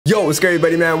Yo, what's good,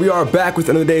 everybody, man? We are back with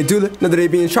another day of Dullah, another day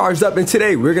being charged up, and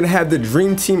today we're gonna have the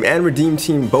Dream Team and Redeem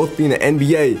Team both being the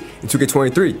NBA in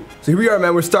 2K23. So here we are,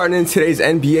 man. We're starting in today's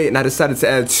NBA, and I decided to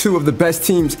add two of the best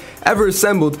teams ever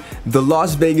assembled: the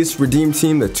Las Vegas Redeem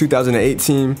Team, the 2008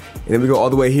 team, and then we go all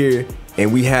the way here,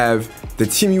 and we have the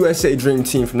Team USA Dream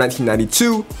Team from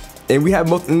 1992, and we have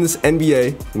both in this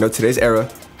NBA, today's era,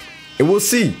 and we'll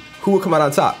see who will come out on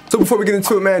top. So before we get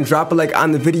into it, man, drop a like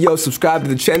on the video, subscribe to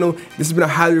the channel. This has been a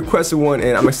highly requested one,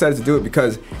 and I'm excited to do it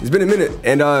because it's been a minute.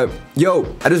 And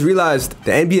yo, I just realized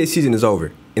the NBA season is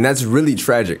over, and that's really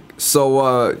tragic.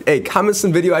 So hey, comment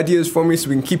some video ideas for me so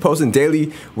we can keep posting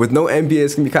daily. With no NBA,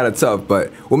 it's gonna be kind of tough,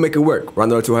 but we'll make it work. We're on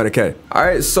the road to 100K. All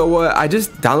right, so I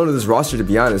just downloaded this roster, to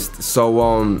be honest. So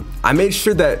I made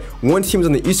sure that one team's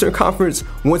on the Eastern Conference,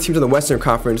 one team's on the Western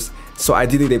Conference. So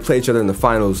ideally they play each other in the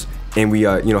finals, and we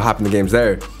hop in the games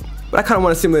there. But I kind of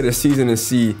want to simulate a season and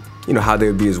see how they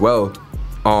would be as well.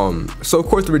 So of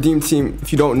course the Redeem Team,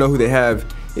 if you don't know who they have,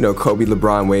 Kobe,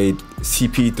 LeBron, Wade,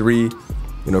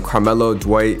 CP3, Carmelo,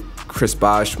 Dwight, Chris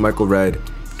Bosh, Michael Redd,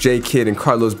 J Kidd, and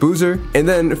Carlos Boozer. And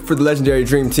then for the legendary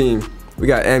Dream Team, we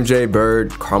got MJ, Bird,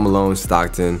 Karl Malone,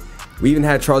 Stockton. We even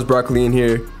had Charles Barkley in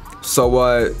here.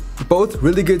 So both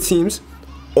really good teams.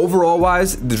 Overall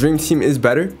wise, the Dream Team is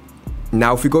better.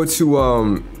 Now if we go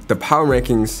to the power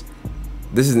rankings,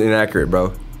 this is inaccurate,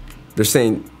 bro. They're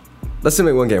saying, let's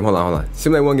simulate one game. Hold on.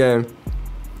 Simulate one game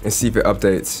and see if it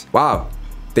updates. Wow,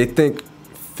 they think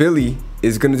Philly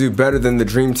is gonna do better than the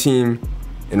Dream Team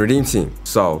and Redeem Team.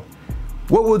 So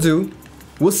what we'll do,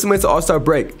 we'll simulate the All-Star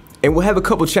break, and we'll have a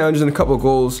couple challenges and a couple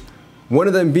goals. One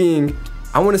of them being,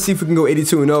 I want to see if we can go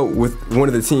 82-0 with one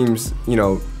of the teams.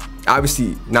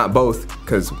 Obviously not both,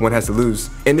 because one has to lose.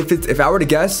 And if I were to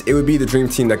guess, it would be the Dream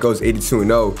Team that goes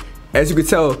 82-0. As you can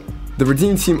tell, the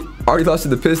Redeem Team already lost to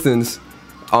the Pistons.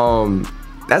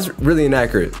 That's really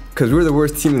inaccurate, because we're the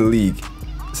worst team in the league,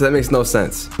 so that makes no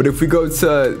sense. But if we go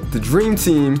to the Dream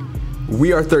Team,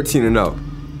 we are 13-0.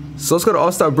 So let's go to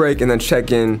All-Star break and then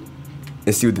check in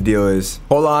and see what the deal is.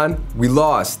 Hold on, we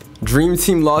lost. Dream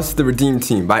Team lost to the Redeem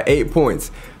Team by 8 points.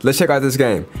 Let's check out this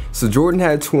game. So Jordan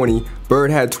had 20,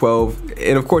 Bird had 12,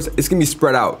 and of course it's gonna be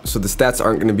spread out, so the stats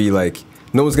aren't gonna be like,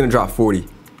 no one's gonna drop 40.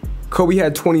 Kobe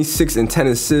had 26 and 10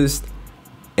 assists,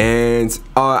 and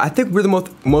I think we're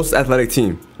the most athletic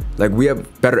team. Like, we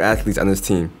have better athletes on this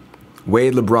team.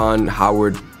 Wade, LeBron,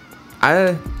 Howard,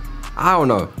 I don't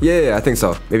know. Yeah, I think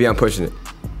so. Maybe I'm pushing it.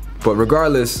 But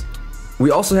regardless, we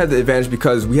also have the advantage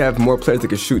because we have more players that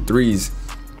can shoot threes.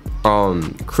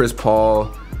 Chris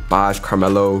Paul, Bosh,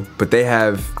 Carmelo, but they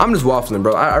have, I'm just waffling,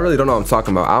 bro. I really don't know what I'm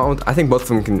talking about. I think both of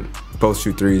them can both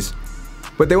shoot threes,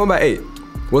 but they won by 8.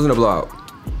 Wasn't a blowout.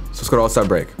 So let's go to All-Star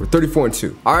break. We're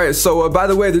 34-2. All right, so by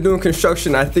the way, they're doing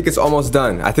construction. I think it's almost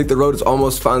done. I think the road is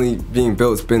almost finally being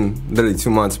built. It's been literally 2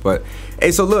 months, but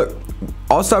hey, so look,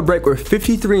 All-Star break, we're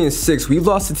 53-6. We've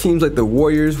lost to teams like the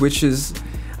Warriors, which is,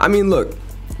 I mean, look,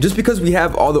 just because we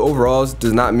have all the overalls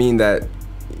does not mean that,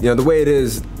 the way it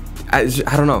is, I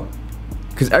don't know.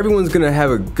 Because everyone's going to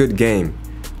have a good game.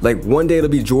 Like, one day it'll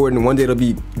be Jordan, one day it'll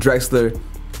be Drexler.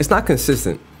 It's not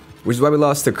consistent, which is why we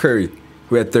lost to Curry,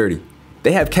 who had 30.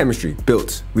 They have chemistry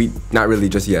built. We not really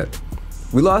just yet.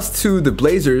 We lost to the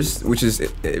Blazers, which is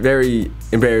very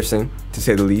embarrassing, to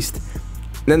say the least.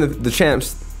 And then the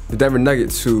champs, the Denver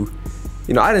Nuggets, who,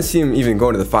 I didn't see them even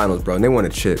going to the finals, bro, and they won a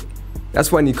chip.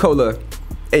 That's why Nikola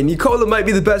might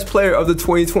be the best player of the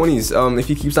 2020s if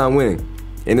he keeps on winning.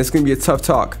 And it's going to be a tough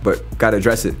talk, but got to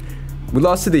address it. We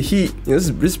lost to the Heat. This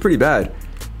is pretty bad.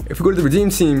 If we go to the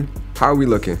Redeem Team, how are we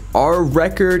looking? Our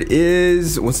record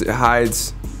is, once it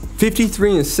hides,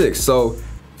 53-6. So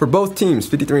for both teams,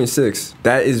 53-6.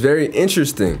 That is very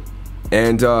interesting.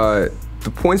 And the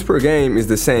points per game is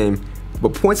the same,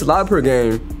 but points allowed per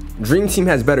game, Dream Team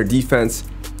has better defense,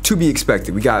 to be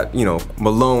expected. We got,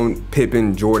 Malone,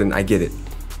 Pippen, Jordan, I get it.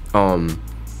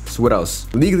 So what else?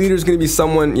 League leader is going to be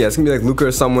someone, it's going to be like Luka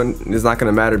or someone. It's not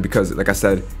going to matter because, like I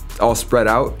said, it's all spread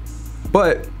out.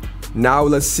 But now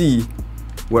let's see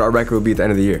what our record will be at the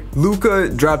end of the year. Luka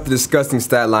dropped the disgusting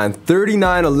stat line,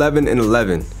 39, 11, and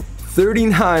 11.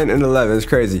 39 and 11, it's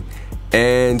crazy.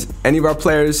 And any of our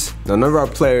players, none of our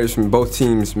players from both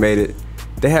teams made it.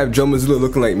 They have Joe Mazzulla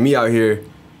looking like me out here.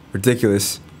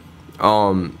 Ridiculous.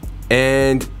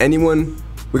 And anyone,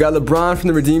 we got LeBron from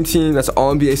the Redeem Team, that's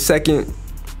all NBA second.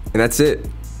 And that's it.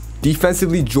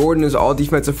 Defensively, Jordan is all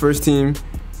defensive first team.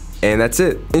 And that's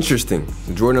it. Interesting.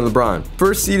 Jordan and LeBron.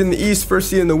 First seed in the East, first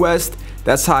seed in the West.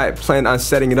 That's how I plan on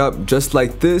setting it up, just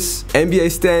like this.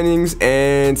 NBA standings,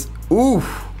 and ooh,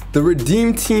 the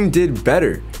Redeem Team did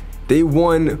better. They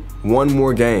won one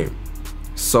more game.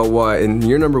 So in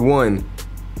year number 1,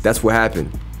 That's what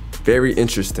happened. Very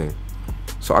interesting.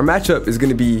 So our matchup is going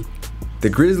to be the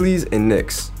Grizzlies and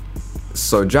Knicks.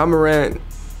 So John Morant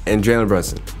and Jalen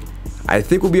Brunson. I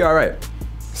think we'll be all right.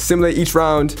 Simulate each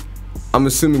round. I'm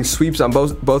assuming sweeps on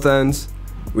both ends,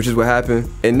 which is what happened.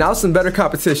 And now some better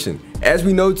competition. As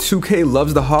we know, 2K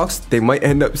loves the Hawks. They might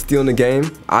end up stealing the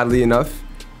game, oddly enough,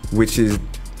 which is,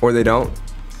 or they don't.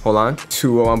 Hold on.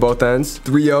 2-0 on both ends,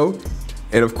 3-0,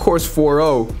 and of course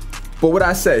 4-0. But what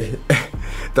I say,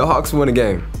 the Hawks won a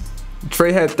game.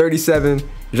 Trey had 37,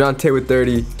 Jonte with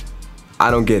 30. I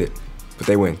don't get it, but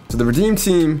they win. So the Redeem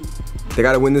team, they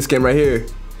got to win this game right here.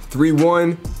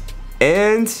 3-1,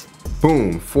 and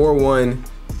boom, 4-1.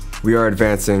 We are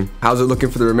advancing. How's it looking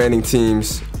for the remaining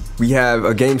teams? We have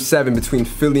a game 7 between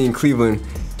Philly and Cleveland.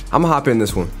 I'm gonna hop in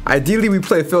this one. Ideally, we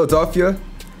play Philadelphia.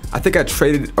 I think I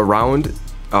traded around.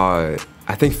 I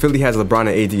think Philly has LeBron and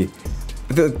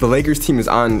AD. The Lakers team is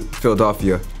on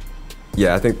Philadelphia.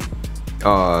 Yeah, I think.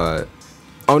 Oh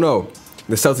no,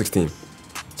 the Celtics team.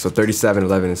 So 37,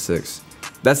 11, and 6.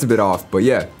 That's a bit off, but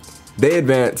yeah, they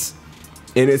advance.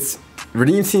 And it's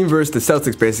Redeem team versus the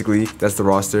Celtics, basically. That's the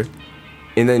roster.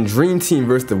 And then Dream team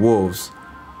versus the Wolves.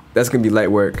 That's gonna be light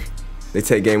work. They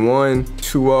take game 1,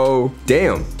 2-0.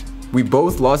 Damn, we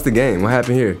both lost the game. What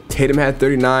happened here? Tatum had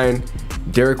 39.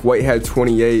 Derek White had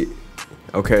 28.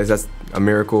 Okay, that's a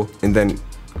miracle. And then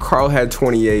Carl had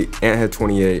 28. Ant had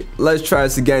 28. Let's try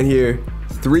this again here.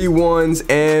 3 1s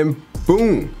and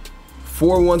boom.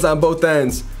 4 1s on both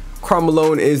ends. Karl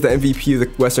Malone is the MVP of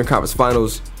the Western Conference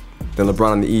Finals. Then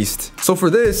LeBron on the East. So for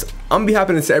this, I'm gonna be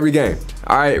hopping into every game.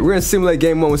 All right, we're gonna simulate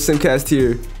game 1 with Simcast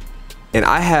here. And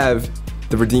I have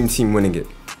the Redeem team winning it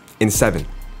in 7.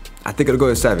 I think it'll go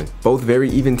to 7. Both very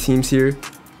even teams here.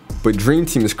 But Dream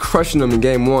team is crushing them in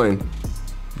game 1.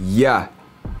 Yeah,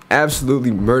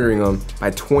 absolutely murdering them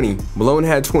by 20. Malone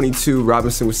had 22,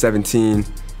 Robinson with 17.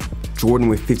 Jordan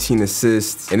with 15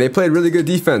 assists. And they played really good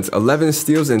defense. 11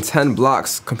 steals and 10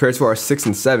 blocks compared to our 6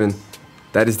 and 7.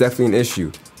 That is definitely an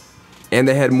issue. And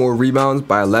they had more rebounds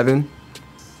by 11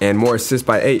 and more assists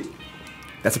by 8.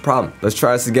 That's a problem. Let's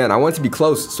try this again. I want it to be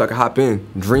close so I can hop in.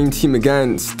 Dream team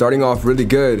again, starting off really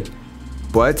good,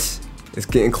 but it's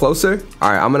getting closer.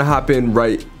 All right, I'm gonna hop in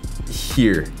right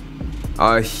here.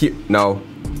 Here,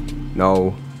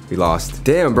 no, we lost.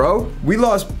 Damn, bro. We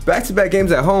lost back-to-back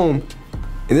games at home,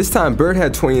 and this time Bird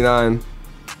had 29,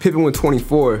 Pippen with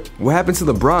 24. What happened to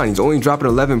LeBron? He's only dropping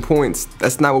 11 points.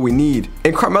 That's not what we need.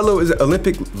 And Carmelo is an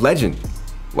Olympic legend.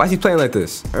 Why is he playing like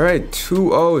this? All right,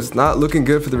 2-0 is not looking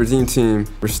good for the Redeem team.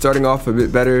 We're starting off a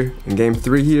bit better in game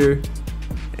 3 here,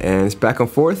 and it's back and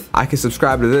forth. I can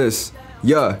subscribe to this.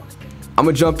 Yeah, I'm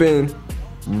gonna jump in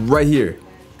right here.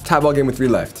 Tie ball game with 3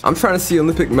 left. I'm trying to see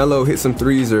Olympic Melo hit some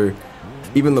threes or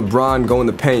even LeBron go in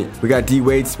the paint. We got D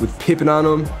Waits with Pippen on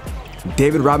him.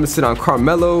 David Robinson on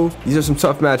Carmelo. These are some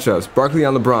tough matchups. Barkley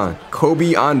on LeBron.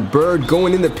 Kobe on Bird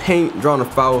going in the paint, drawing a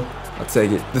foul. I'll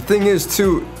take it. The thing is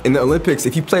too, in the Olympics,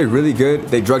 if you play really good,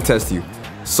 they drug test you.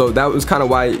 So that was kind of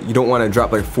why you don't want to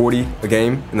drop like 40 a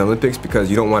game in the Olympics, because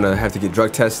you don't want to have to get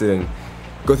drug tested and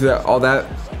go through all that.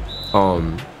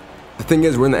 The thing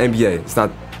is, we're in the NBA. It's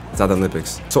not the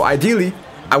Olympics. So ideally,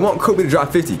 I want Kobe to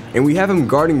drop 50, and we have him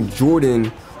guarding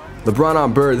Jordan. LeBron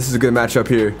on Bird. This is a good matchup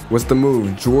here. What's the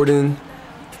move? Jordan.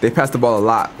 They pass the ball a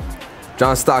lot.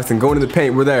 John Stockton going in the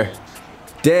paint. We're there.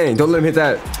 Dang, don't let him hit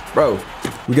that, bro.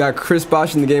 We got Chris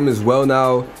Bosh in the game as well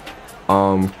now.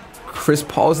 Chris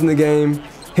Paul's in the game.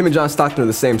 Him and John Stockton are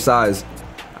the same size.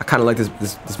 I kind of like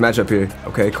this matchup here.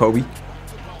 Okay, Kobe.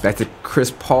 Back to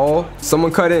Chris Paul.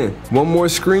 Someone cut in. One more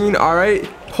screen. All right.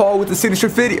 Paul with the signature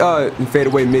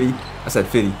fadeaway midi. I said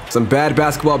 50. Some bad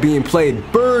basketball being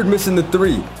played. Bird missing the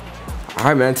 3. All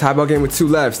right, man. Tie ball game with 2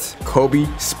 left. Kobe,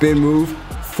 spin move,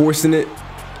 forcing it.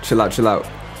 Chill out, chill out.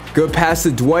 Good pass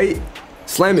to Dwight.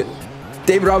 Slam it.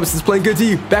 David Robinson's playing good to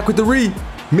you. Back with the re.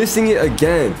 Missing it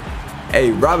again.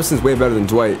 Hey, Robinson's way better than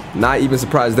Dwight. Not even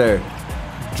surprised there.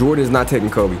 Jordan is not taking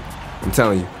Kobe. I'm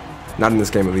telling you. Not in this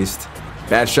game, at least.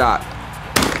 Bad shot.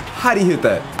 How did he hit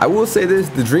that? I will say this.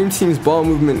 The Dream Team's ball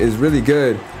movement is really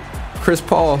good. Chris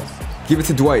Paul, give it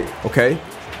to Dwight. Okay.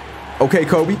 Okay,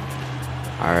 Kobe.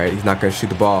 All right, he's not going to shoot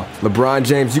the ball. LeBron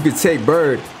James, you could take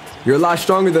Bird. You're a lot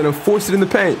stronger than him. Force it in the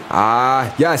paint.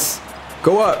 Ah, yes.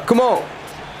 Go up. Come on.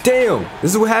 Damn.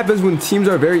 This is what happens when teams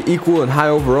are very equal and high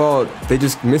overall. They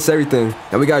just miss everything.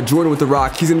 And we got Jordan with the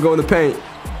rock. He's going to go in the paint.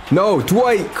 No,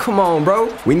 Dwight. Come on,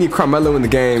 bro. We need Carmelo in the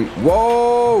game.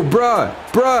 Whoa, bruh.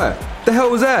 The hell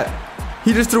was that?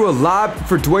 He just threw a lob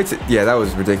for Dwight to... Yeah, that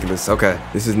was ridiculous. Okay.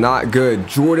 This is not good.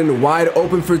 Jordan wide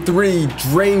open for 3.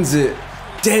 Drains it.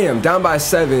 Damn, down by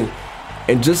 7.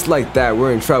 And just like that,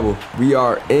 we're in trouble. We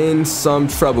are in some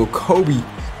trouble. Kobe,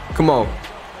 come on.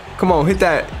 Come on, hit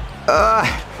that.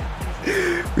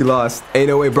 We lost. Ain't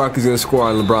no way Brock is gonna score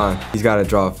on LeBron. He's gotta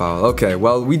draw a foul. Okay,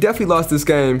 well, we definitely lost this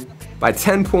game by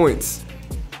 10 points.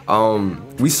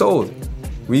 We sold.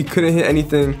 We couldn't hit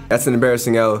anything. That's an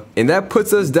embarrassing L. And that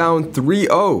puts us down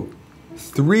 3-0.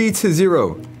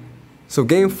 3-0. So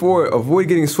game 4, avoid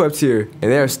getting swept here.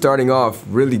 And they are starting off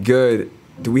really good.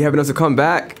 Do we have enough to come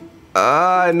back?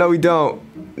 No, we don't.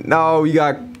 No, we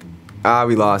got...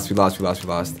 we lost.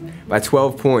 By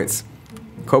 12 points.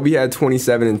 Kobe had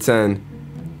 27 and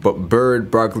 10. But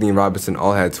Bird, Barkley, and Robinson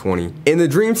all had 20. And the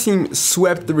Dream Team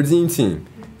swept the Redeem Team.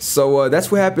 So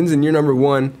that's what happens in year number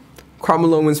 1.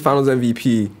 Carmelo wins Finals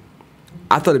MVP.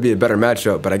 I thought it'd be a better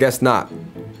matchup, but I guess not.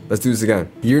 Let's do this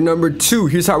again. Year number 2,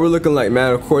 here's how we're looking like,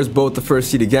 man. Of course, both the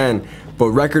first seed again. But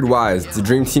record-wise, did the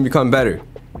Dream Team become better?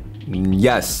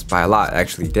 Yes, by a lot,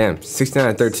 actually. Damn, 69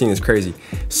 and 13 is crazy.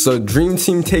 So Dream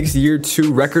Team takes year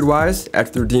 2 record-wise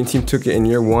after the Redeem Team took it in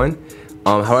year 1.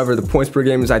 However, the points per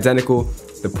game is identical.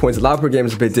 The points allowed per game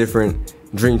is a bit different.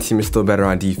 Dream Team is still better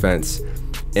on defense.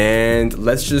 And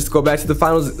let's just go back to the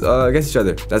finals against each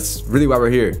other. That's really why we're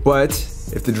here. But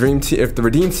if the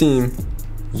Redeem Team,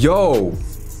 yo,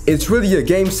 it's really a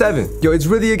game 7. Yo, it's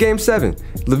really a game 7.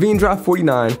 Levine dropped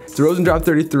 49. DeRozan dropped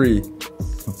 33.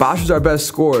 Bosh was our best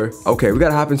scorer. Okay, we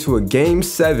gotta hop into a game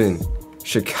 7.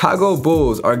 Chicago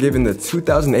Bulls are giving the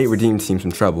 2008 Redeem Team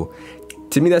some trouble.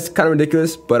 To me, that's kind of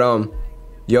ridiculous. But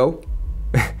yo,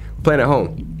 we're playing at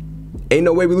home. Ain't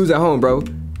no way we lose at home, bro.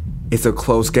 It's a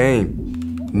close game.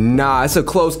 Nah, it's a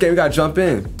close game. We gotta jump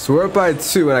in. So we're up by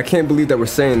 2, and I can't believe that we're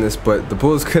saying this, but the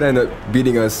Bulls could end up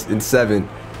beating us in 7.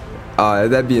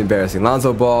 That'd be embarrassing.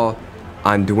 Lonzo Ball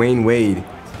on Dwayne Wade.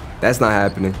 That's not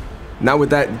happening. Not with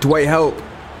that Dwight help.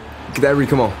 Get that read,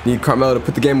 come on. Need Carmelo to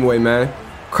put the game away, man.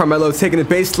 Carmelo taking the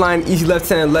baseline, easy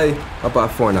left-hand lay. Up by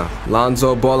 4 now.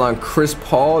 Lonzo Ball on Chris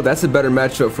Paul. That's a better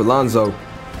matchup for Lonzo.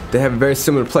 They have a very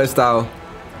similar play style.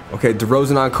 Okay,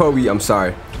 DeRozan on Kobe. I'm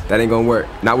sorry. That ain't gonna work.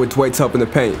 Not with Dwight's help in the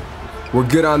paint. We're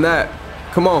good on that.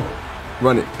 Come on.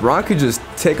 Run it. Bron could just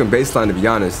take him baseline, to be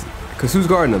honest. Because who's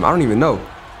guarding him? I don't even know.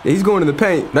 Yeah, he's going in the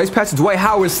paint. Nice pass to Dwight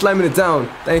Howard, slamming it down.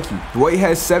 Thank you. Dwight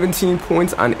has 17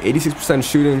 points on 86%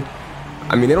 shooting.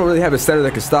 I mean, they don't really have a center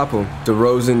that can stop him.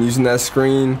 DeRozan using that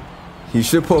screen. He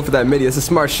should pull for that midi. That's a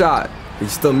smart shot. He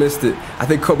still missed it. I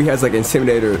think Kobe has like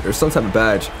Intimidator or some type of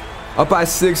badge. Up by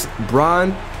 6,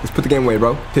 Bron. Let's put the game away,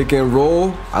 bro. Pick and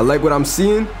roll. I like what I'm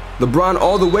seeing. LeBron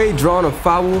all the way, drawing a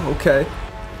foul. Okay.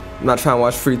 I'm not trying to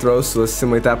watch free throws, so let's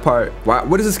simulate that part. Why,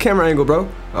 what is this camera angle, bro?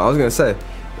 Oh, I was going to say.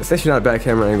 It's actually not a bad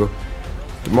camera angle.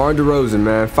 DeMar DeRozan,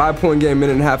 man. 5-point game,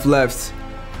 minute and a half left.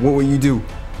 What will you do?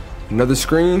 Another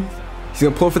screen. He's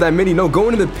going to pull for that midi. No, go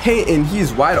into the paint, and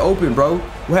he's wide open, bro.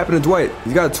 What happened to Dwight?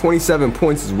 He's got 27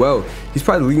 points as well. He's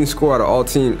probably the leading scorer out of all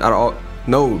teams.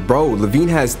 No, bro. Levine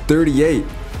has 38.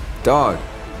 Dog.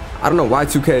 I don't know why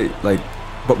 2K, like,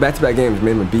 but back-to-back games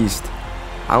made him a beast.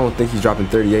 I don't think he's dropping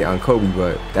 38 on Kobe,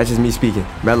 but that's just me speaking.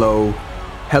 Melo.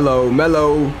 Hello,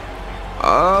 Melo.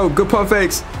 Oh, good pump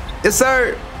fakes. Yes,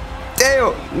 sir.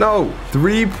 Damn. No.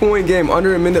 3-point game,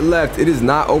 under a minute left. It is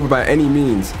not over by any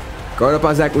means. Guard up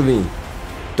on Zach LaVine.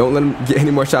 Don't let him get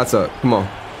any more shots up. Come on.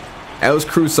 Ellis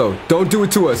Crusoe. Don't do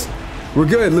it to us. We're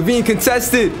good. LaVine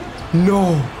contested.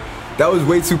 No. That was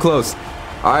way too close.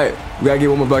 All right. We got to get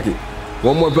one more bucket.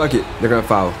 One more bucket. They're going to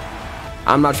foul.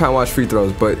 I'm not trying to watch free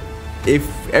throws, but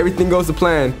if everything goes to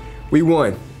plan, we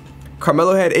won.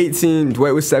 Carmelo had 18.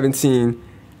 Dwight was 17.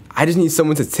 I just need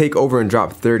someone to take over and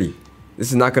drop 30. This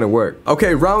is not going to work.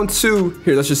 Okay, round 2.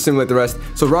 Here, let's just simulate the rest.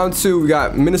 So round 2, we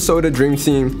got Minnesota Dream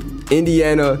Team,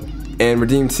 Indiana, and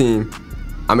Redeem Team.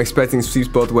 I'm expecting sweeps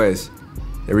both ways.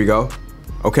 There we go.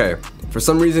 Okay. For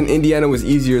some reason, Indiana was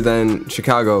easier than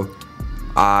Chicago.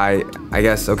 I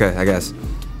guess. Okay, I guess.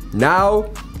 Now,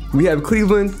 we have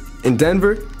Cleveland and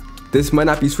Denver. This might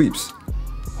not be sweeps.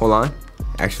 Hold on.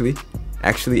 Actually,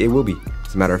 it will be,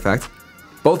 as a matter of fact.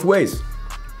 Both ways.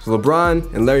 So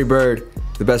LeBron and Larry Bird,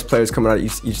 the best players coming out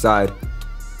of each side.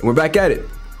 And we're back at it.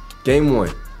 Game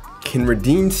 1. Can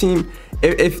Redeem Team...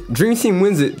 If Dream Team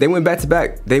wins it, they win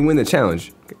back-to-back. They win the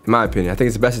challenge, in my opinion. I think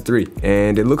it's a best of 3.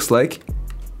 And it looks like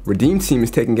Redeem Team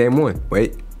is taking game 1.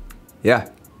 Wait. Yeah.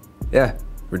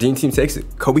 Redeem Team takes it.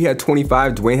 Kobe had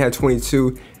 25. Dwayne had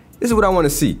 22. This is what I want to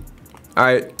see. All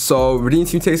right. So Redeem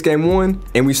Team takes game 1.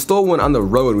 And we stole one on the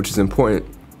road, which is important.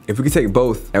 If we could take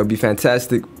both, that would be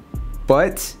fantastic.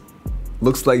 But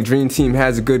looks like Dream Team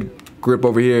has a good grip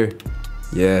over here.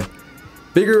 Yeah.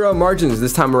 Bigger margins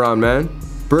this time around, man.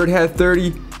 Bird had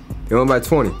 30. They won by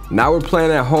 20. Now we're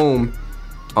playing at home.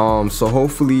 So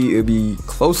hopefully it'll be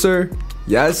closer.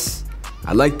 Yes.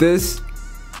 I like this.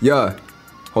 Yeah.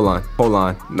 Hold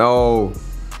on. No.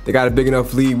 They got a big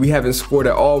enough lead. We haven't scored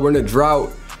at all. We're in a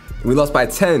drought. We lost by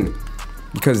 10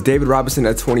 because David Robinson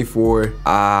at 24.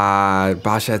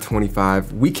 Bosh at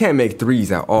 25. We can't make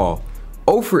threes at all.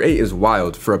 0 for 8 is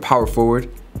wild for a power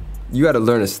forward. You got to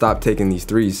learn to stop taking these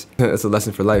threes. That's a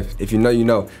lesson for life. If you know, you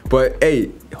know. But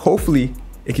hey, hopefully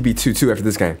it could be 2-2 after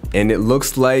this game. And it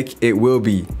looks like it will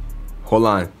be. Hold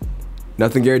on.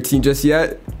 Nothing guaranteed just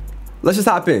yet. Let's just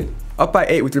hop in. Up by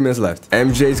 8 with 3 minutes left.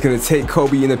 MJ's going to take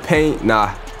Kobe in the paint.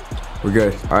 Nah, we're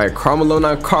good. All right, Carmelo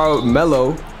on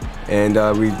Carmelo. And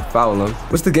we foul him.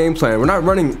 What's the game plan? We're not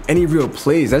running any real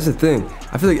plays. That's the thing.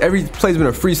 I feel like every play's been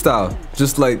a freestyle.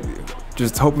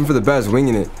 Just hoping for the best,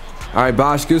 winging it. All right,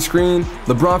 Bosh, good screen.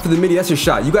 LeBron for the midi. That's your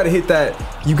shot. You got to hit that.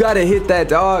 You got to hit that,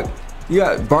 dog. You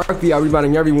got Barkley out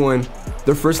rebounding everyone.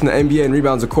 They're first in the NBA in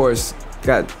rebounds, of course.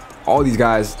 Got all these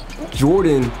guys.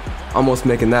 Jordan almost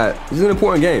making that. This is an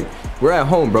important game. We're at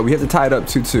home, bro. We have to tie it up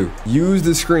 2-2. Use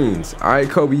the screens. All right,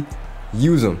 Kobe.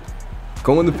 Use them.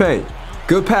 Go in the paint.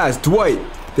 Good pass. Dwight.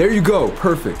 There you go.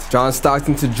 Perfect. John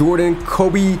Stockton to Jordan.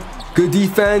 Kobe. Good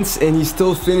defense. And he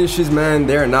still finishes, man.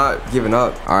 They're not giving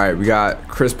up. All right, we got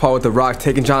Chris Paul with the rock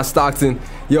taking John Stockton.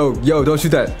 Yo, don't shoot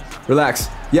that. Relax.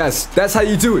 Yes, that's how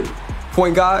you do it.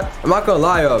 Point guard. I'm not going to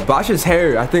lie. Bosh's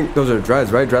hair, I think those are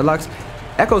dreads, right? Dreadlocks.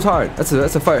 Echoes hard. That's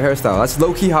a fire hairstyle. That's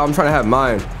low-key how I'm trying to have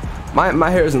mine. My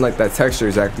hair isn't like that texture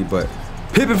exactly, but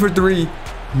Pippen for 3,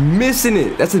 missing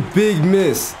it. That's a big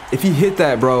miss. If he hit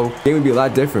that, bro, game would be a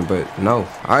lot different, but no.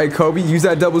 All right, Kobe, use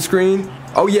that double screen.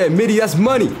 Oh yeah, midi, that's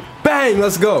money. Bang,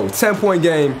 let's go. 10-point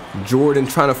game. Jordan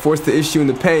trying to force the issue in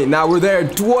the paint. Now we're there.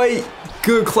 Dwight,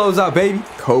 good closeout, baby.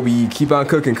 Kobe, keep on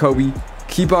cooking, Kobe.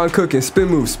 Keep on cooking. Spin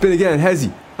move, spin again,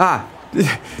 Hezzy. All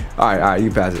right,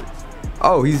 you pass it.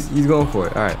 Oh, he's going for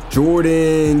it. All right.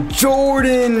 Jordan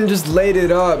just laid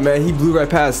it up, man. He blew right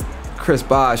past Chris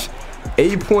Bosh.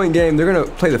 8-point game. They're going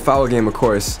to play the foul game, of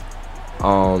course.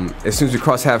 As soon as we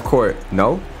cross half court.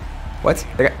 No? What?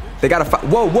 They got a foul.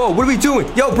 Whoa, what are we doing?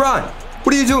 Yo, Bron,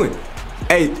 what are you doing?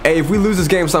 Hey, if we lose this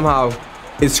game somehow,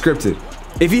 it's scripted.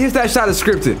 If he hits that shot, it's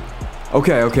scripted.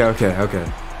 Okay.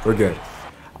 We're good.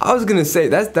 I was going to say,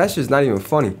 that's just not even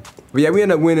funny. But yeah, we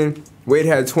ended up winning. Wade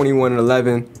had 21 and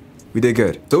 11. We did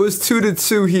good. So it's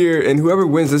 2-2 here, and whoever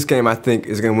wins this game, I think,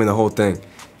 is gonna win the whole thing.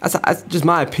 That's just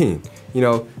my opinion. You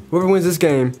know, whoever wins this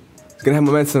game is gonna have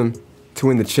momentum to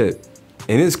win the chip.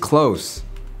 And it's close.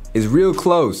 It's real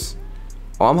close.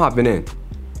 Oh, I'm hopping in.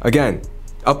 Again,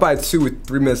 up by 2 with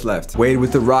 3 minutes left. Wade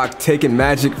with the rock, taking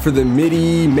Magic for the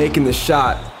midi, making the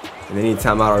shot. And they need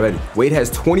timeout already. Wade has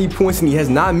 20 points, and he has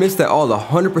not missed at all,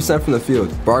 100% from the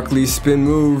field. Barkley spin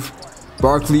move.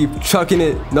 Barkley chucking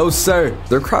it. No, sir.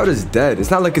 Their crowd is dead.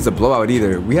 It's not like it's a blowout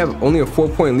either. We have only a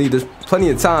 4-point lead. There's plenty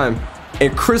of time.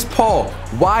 And Chris Paul,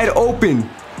 wide open.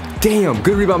 Damn,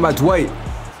 good rebound by Dwight.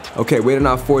 Okay, way to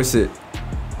not force it.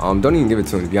 Don't even give it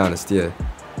to him, to be honest. Yeah.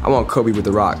 I want Kobe with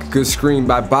the rock. Good screen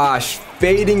by Bosh.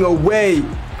 Fading away.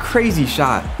 Crazy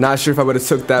shot. Not sure if I would have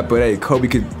took that, but hey, Kobe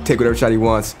could take whatever shot he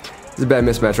wants. It's a bad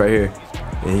mismatch right here.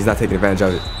 And he's not taking advantage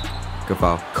of it. Good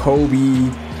foul.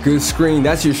 Kobe. Good screen.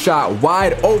 That's your shot.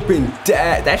 Wide open.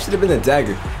 That should have been a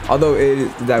dagger. Although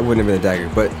that wouldn't have been a dagger.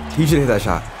 But he should have hit that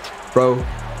shot. Bro,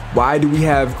 why do we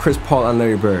have Chris Paul on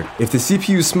Larry Bird? If the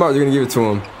CPU is smart, they're going to give it to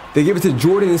him. They give it to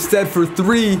Jordan instead for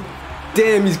 3.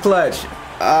 Damn, he's clutch.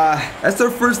 That's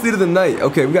their first lead of the night.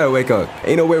 Okay, we got to wake up.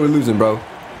 Ain't no way we're losing, bro.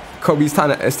 Kobe, it's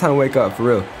time to wake up, for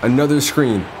real. Another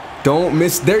screen. Don't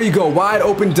miss. There you go. Wide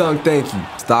open dunk. Thank you.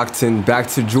 Stockton back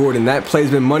to Jordan. That play's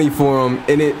been money for him,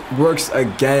 and it works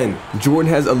again.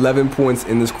 Jordan has 11 points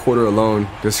in this quarter alone.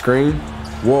 Good screen.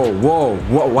 Whoa.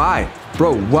 Why?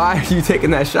 Bro, why are you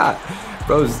taking that shot?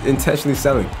 Bro's intentionally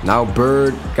selling. Now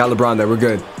Bird got LeBron there. We're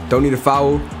good. Don't need a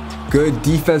foul. Good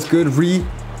defense. Good re.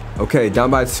 Okay,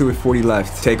 down by 2 with 40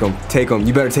 left. Take him.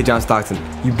 You better take John Stockton.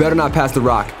 You better not pass the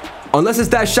rock. Unless it's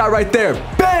that shot right there.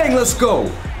 Bang! Let's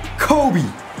go. Kobe.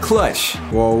 Clutch.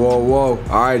 Whoa.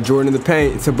 All right, Jordan in the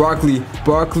paint to Barkley.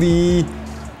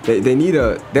 They don't need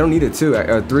a 3.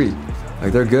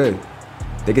 Like, they're good.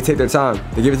 They can take their time.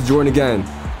 They give it to Jordan again.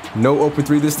 No open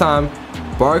 3 this time.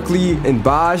 Barkley and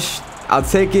Bosh. I'll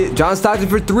take it. John Stockton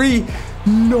for 3.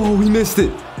 No, he missed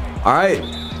it. All right,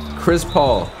 Chris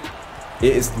Paul.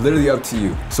 It is literally up to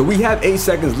you. So we have 8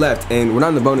 seconds left, and we're not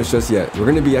in the bonus just yet. We're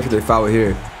gonna be after they foul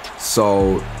here.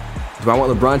 So, do I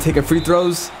want LeBron taking free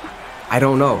throws? I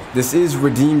don't know. This is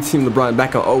Redeem Team LeBron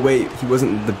back on 08. He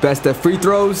wasn't the best at free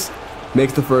throws.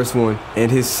 Makes the first one. And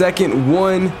his second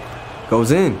one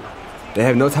goes in. They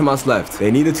have no timeouts left. They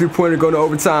need a 3-pointer going to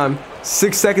overtime.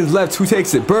 6 seconds left. Who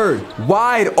takes it? Bird.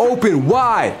 Wide open.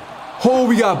 Why? Oh,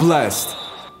 we got blessed.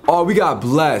 Oh, we got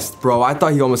blessed, bro. I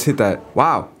thought he almost hit that.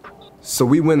 Wow. So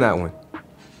we win that one.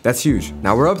 That's huge.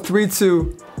 Now we're up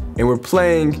 3-2, and we're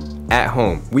playing at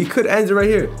home. We could end it right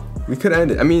here. We could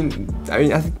end it. I mean,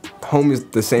 I think home is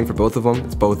the same for both of them.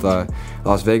 It's both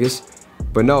Las Vegas.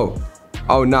 But no.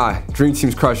 Oh, nah. Dream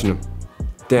Team's crushing them.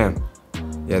 Damn.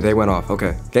 Yeah, they went off.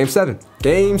 Okay. Game 7.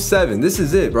 Game 7. This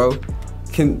is it, bro.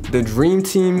 Can the Dream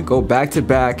Team go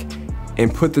back-to-back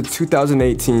and put the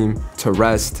 2008 team to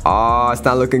rest? Oh, it's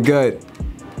not looking good.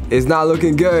 It's not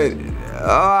looking good.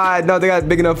 Oh, no, they got a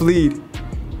big enough lead.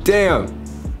 Damn.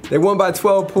 They won by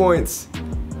 12 points.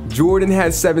 Jordan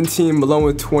had 17, Malone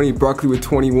with 20, Barkley with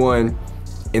 21,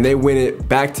 and they win it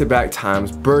back-to-back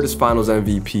times. Bird is Finals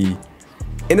MVP.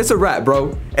 And it's a wrap,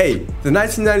 bro. Hey, the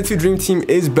 1992 Dream Team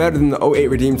is better than the 08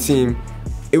 Redeem Team.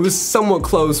 It was somewhat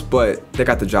close, but they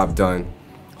got the job done.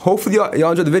 Hopefully y'all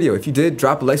enjoyed the video. If you did,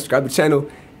 drop a like, subscribe to the channel,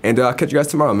 and I'll catch you guys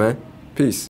tomorrow, man. Peace.